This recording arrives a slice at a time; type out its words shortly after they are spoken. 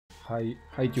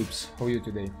Hi tubes, how are you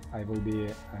today? I will be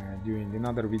doing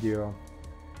another video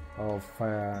of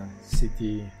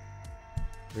city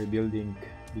rebuilding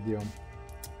video.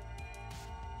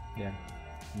 Yeah,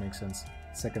 makes sense.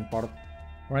 Second part,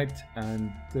 right?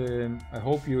 And I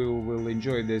hope you will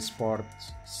enjoy this part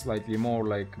slightly more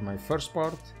like my first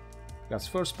part, because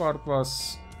first part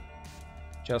was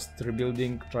just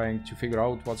rebuilding, trying to figure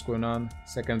out what's going on.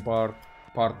 Second part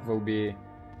will be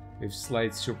with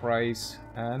slight surprise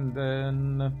and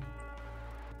then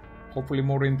hopefully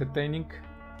more entertaining.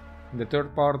 In the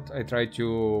third part I try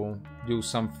to do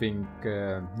something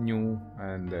new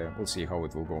and we'll see how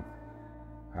it will go.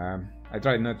 I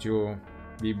try not to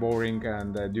be boring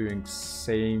and doing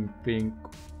same thing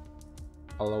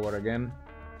all over again.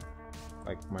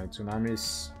 Like my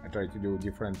tsunamis, I try to do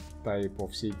different type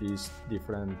of cities,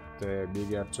 different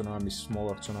bigger tsunamis,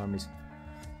 smaller tsunamis.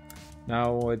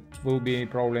 Now it will be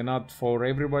probably not for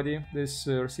everybody, this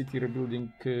city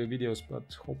rebuilding videos,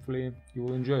 but hopefully you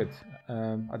will enjoy it.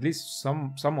 At least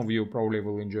some of you probably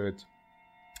will enjoy it.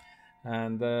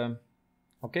 And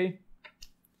okay,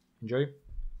 enjoy.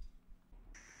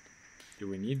 Do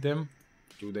we need them?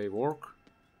 Do they work?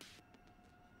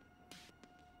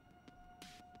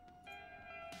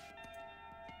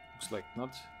 Looks like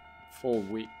not. 4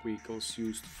 vehicles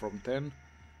used from 10.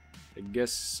 I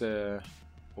guess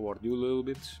overdue a little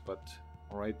bit, but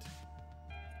alright.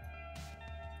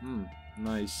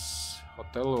 Nice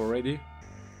hotel already.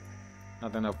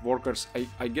 Not enough workers.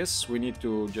 I guess we need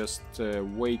to just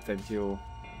wait until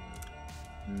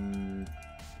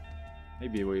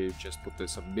maybe we just put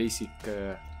some basic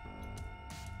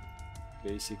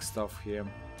stuff here.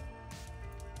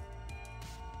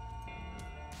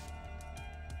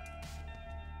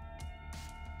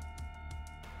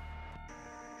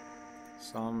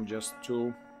 Some just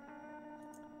 2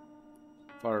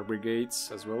 fire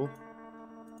brigades as well.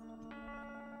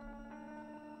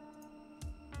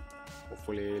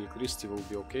 Hopefully electricity will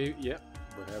be okay. Yeah,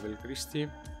 we have electricity.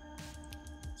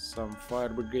 Some fire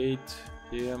brigade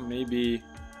here, maybe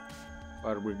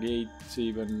fire brigade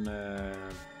even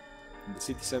in the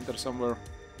city center somewhere.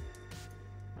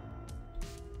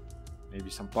 Maybe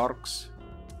some parks.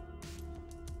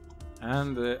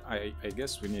 And I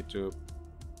guess we need to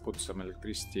put some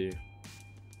electricity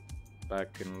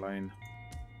back in line.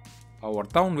 Our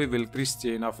town with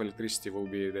electricity, enough electricity will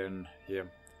be then here.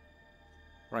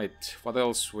 Right, what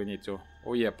else we need to...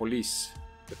 Oh yeah, police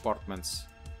departments.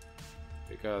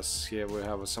 Because here we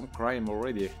have some crime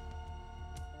already.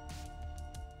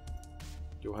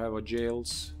 You have a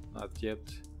jails? Not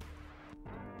yet.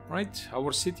 Right,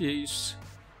 our city is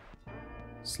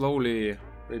slowly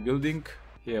rebuilding.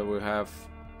 Here we have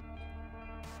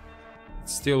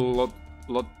still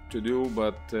a lot to do,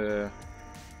 but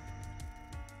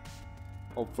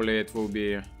hopefully it will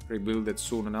be rebuilt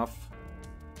soon enough.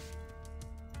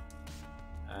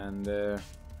 And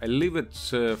I leave it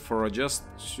for just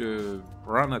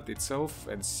run it itself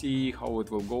and see how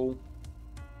it will go.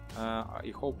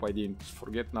 I hope I didn't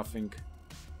forget nothing,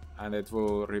 and it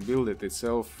will rebuild it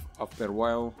itself after a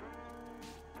while.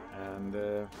 And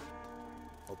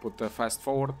I'll put a fast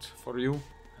forward for you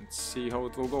and see how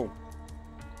it will go.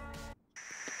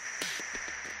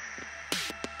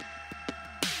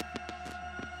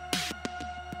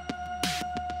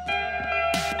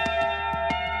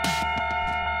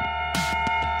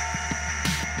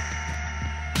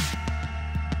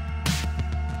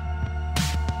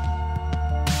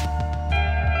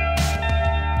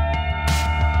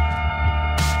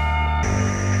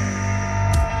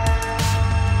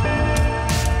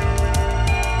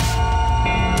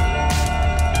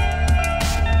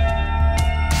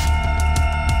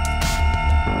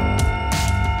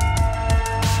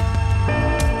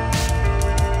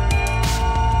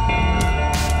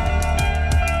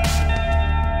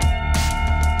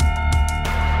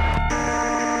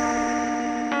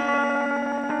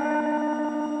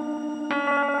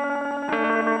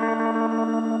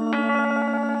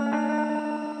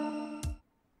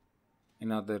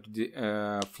 Another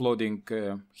flooding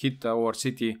hit our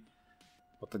city.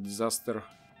 What a disaster.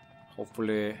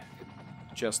 Hopefully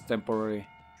it's just temporary,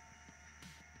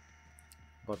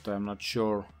 but I'm not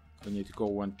sure. We need to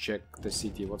go and check the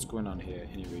city, what's going on here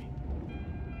anyway.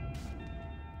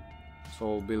 So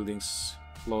all buildings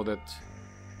flooded.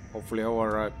 Hopefully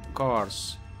our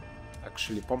cars,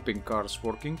 actually pumping cars,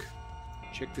 working.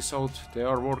 Check this out, they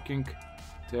are working.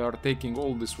 They are taking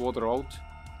all this water out.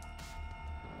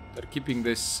 They're keeping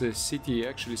this city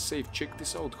actually safe. Check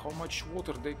this out, how much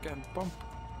water they can pump.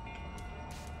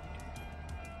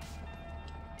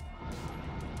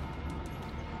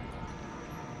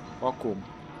 Vacuum.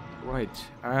 Right,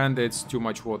 and it's too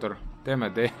much water. Damn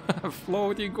it, they are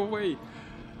floating away.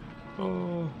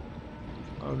 Oh,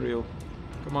 unreal.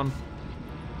 Come on.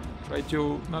 Try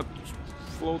to not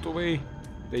float away.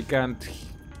 They can't.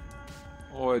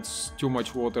 Oh, it's too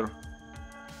much water.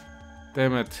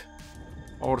 Damn it.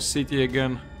 Our city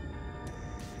again.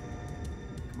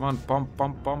 Come on, pump,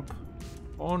 pump, pump.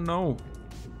 Oh no.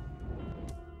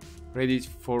 Ready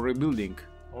for rebuilding.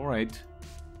 Alright.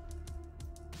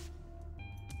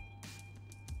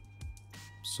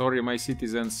 Sorry, my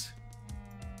citizens.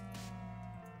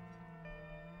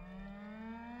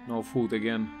 No food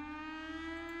again.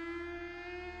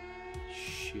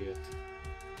 Shit.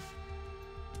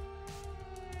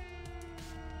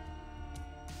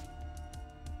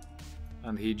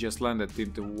 And he just landed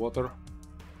into water.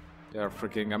 They are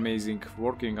freaking amazing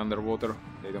working underwater.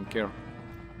 They don't care.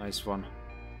 Nice one.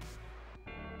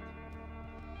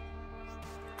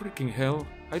 Freaking hell.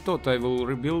 I thought I will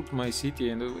rebuild my city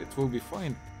and it will be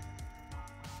fine.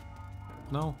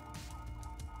 No.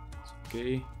 It's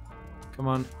okay. Come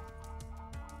on.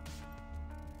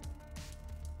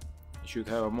 I should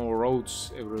have more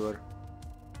roads everywhere.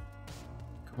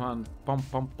 Come on.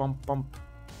 Pump, pump, pump, pump.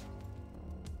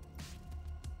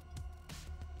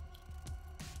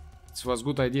 It was a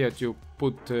good idea to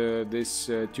put these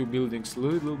two buildings a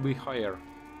little bit higher.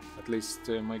 At least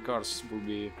my cars will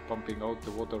be pumping out the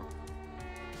water.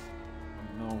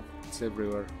 No, it's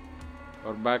everywhere.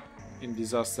 We're back in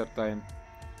disaster time.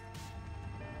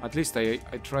 At least I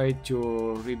tried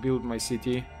to rebuild my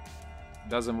city.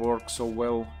 Doesn't work so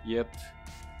well yet.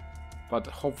 But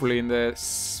hopefully in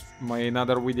my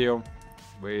another video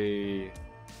we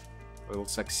will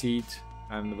succeed.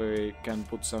 And we can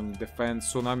put some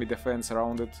defense, tsunami defense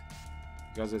around it,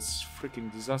 because it's freaking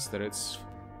disaster. It's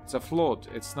a flood.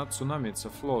 It's not tsunami. It's a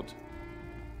flood.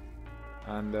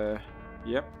 And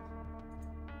yep,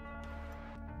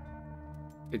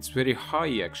 it's very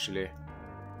high actually.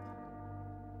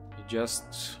 It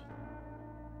just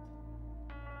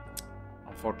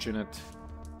unfortunate.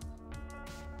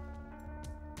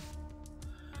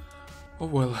 Oh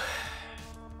well.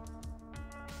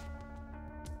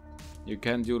 You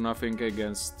can do nothing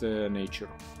against nature.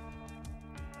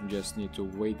 You just need to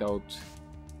wait out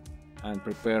and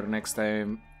prepare next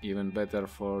time even better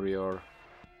for your...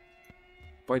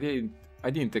 But I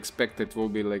didn't expect it will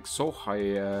be like so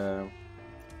high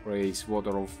raise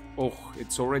water of... Oh,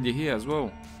 it's already here as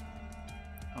well.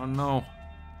 Oh no.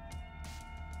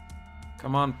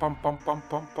 Come on, pump, pump, pump,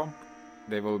 pump, pump.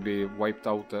 They will be wiped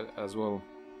out as well.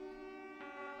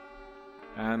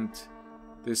 And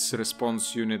this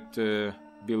response unit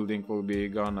building will be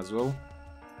gone as well.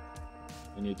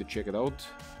 I need to check it out.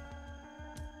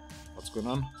 What's going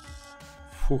on?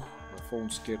 Phew, my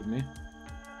phone scared me.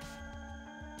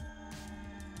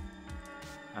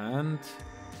 And...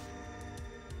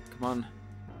 Come on.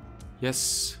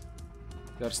 Yes.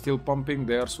 They are still pumping,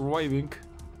 they are surviving.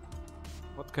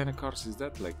 What kind of cars is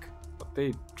that like? What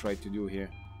they try to do here?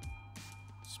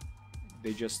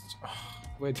 They just...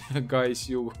 Wait, guys,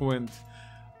 you went...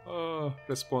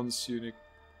 response unit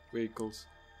vehicles.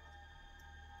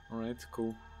 Alright,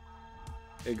 cool.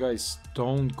 Hey guys,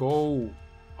 don't go!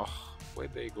 Oh, where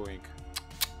are they going?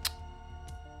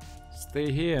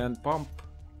 Stay here and pump.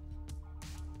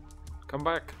 Come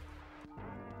back.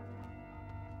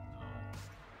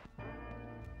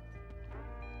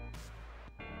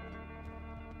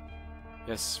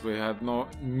 Yes, we have no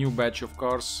new batch of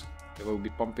cars. They will be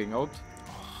pumping out.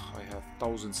 I have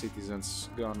 1,000 citizens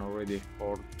gone already,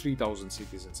 or 3,000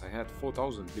 citizens. I had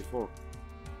 4,000 before.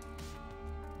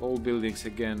 All buildings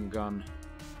again gone.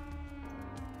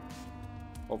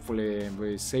 Hopefully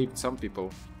we saved some people.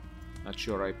 Not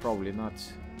sure, I probably not.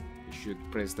 You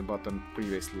should press the button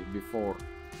previously, before.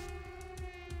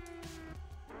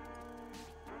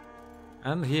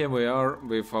 And here we are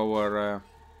with our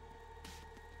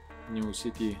new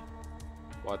city.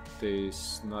 What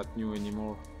is not new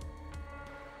anymore.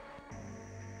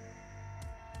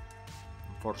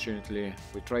 Unfortunately,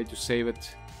 we tried to save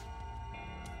it.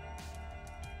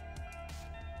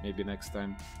 Maybe next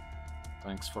time.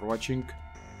 Thanks for watching.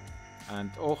 And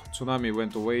oh, tsunami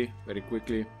went away very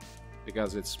quickly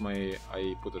because it's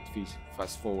I put it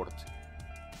fast forward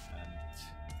and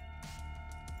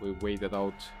we waited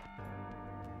out.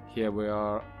 Here we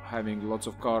are having lots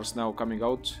of cars now coming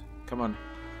out. Come on,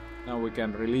 now we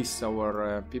can release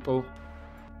our people.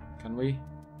 Can we?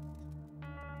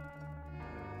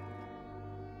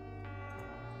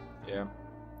 Yeah,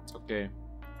 it's okay.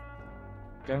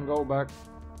 Can go back.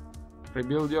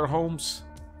 Rebuild your homes.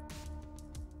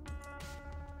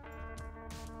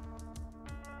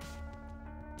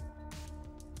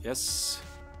 Yes.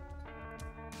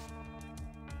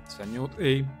 a new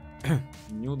day,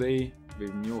 new day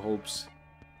with new hopes.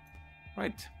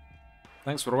 Right.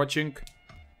 Thanks for watching.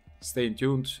 Stay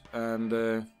tuned,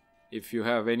 and if you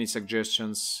have any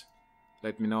suggestions,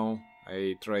 let me know.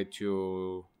 I try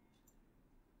to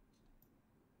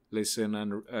listen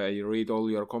and I read all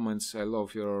your comments. I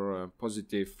love your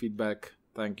positive feedback.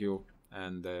 Thank you,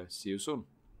 and see you soon.